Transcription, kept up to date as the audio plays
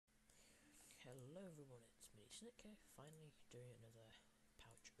Hello everyone, it's me, Snick here, finally doing another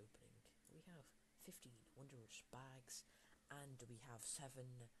pouch opening. We have 15 Wonderous bags, and we have 7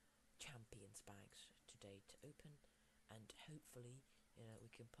 Champions bags today to open, and hopefully,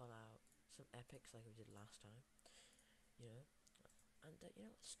 we can pull out some epics like we did last time, and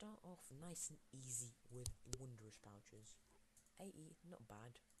let's start off nice and easy with Wondrous pouches. AE, not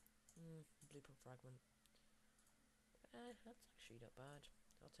bad. Blueprint fragment. That's actually not bad.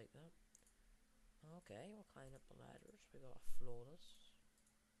 I'll take that. Okay, we'll climb up the ladders. We got a flawless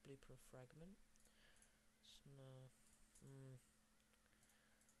blueprint fragment. Some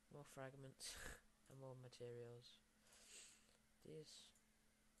more fragments and more materials. These,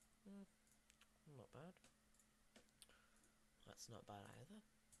 not bad. That's not bad either.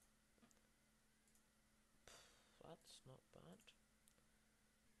 That's not bad.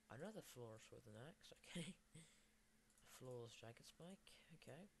 Another flawless with an axe. Okay. A flawless jagged spike.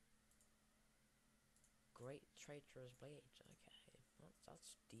 Okay. Great traitorous blades. Okay,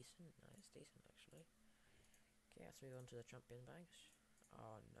 that's decent. Nice, decent actually. Okay, let's move on to the champion bags.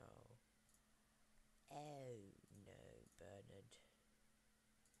 Oh no. Oh no, Bernard.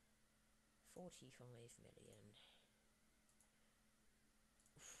 45 million.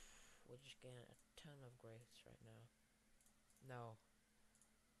 Oof, we're just getting a ton of grades right now. No.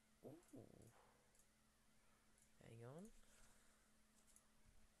 Ooh. Hang on.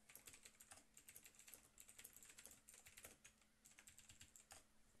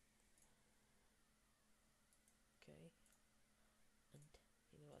 Okay.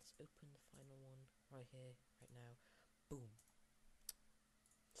 And let's open the final one right here, right now. Boom.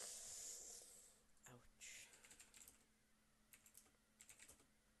 Ouch.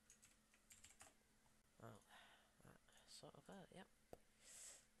 Well, that sort of hurt, yep.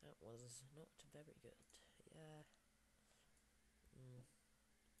 That was not very good. Yeah.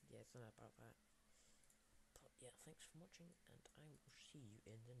 Yeah, it's not about that. But yeah, thanks for watching, and I will see you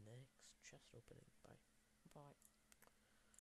in the next chest opening. Bye. Bye.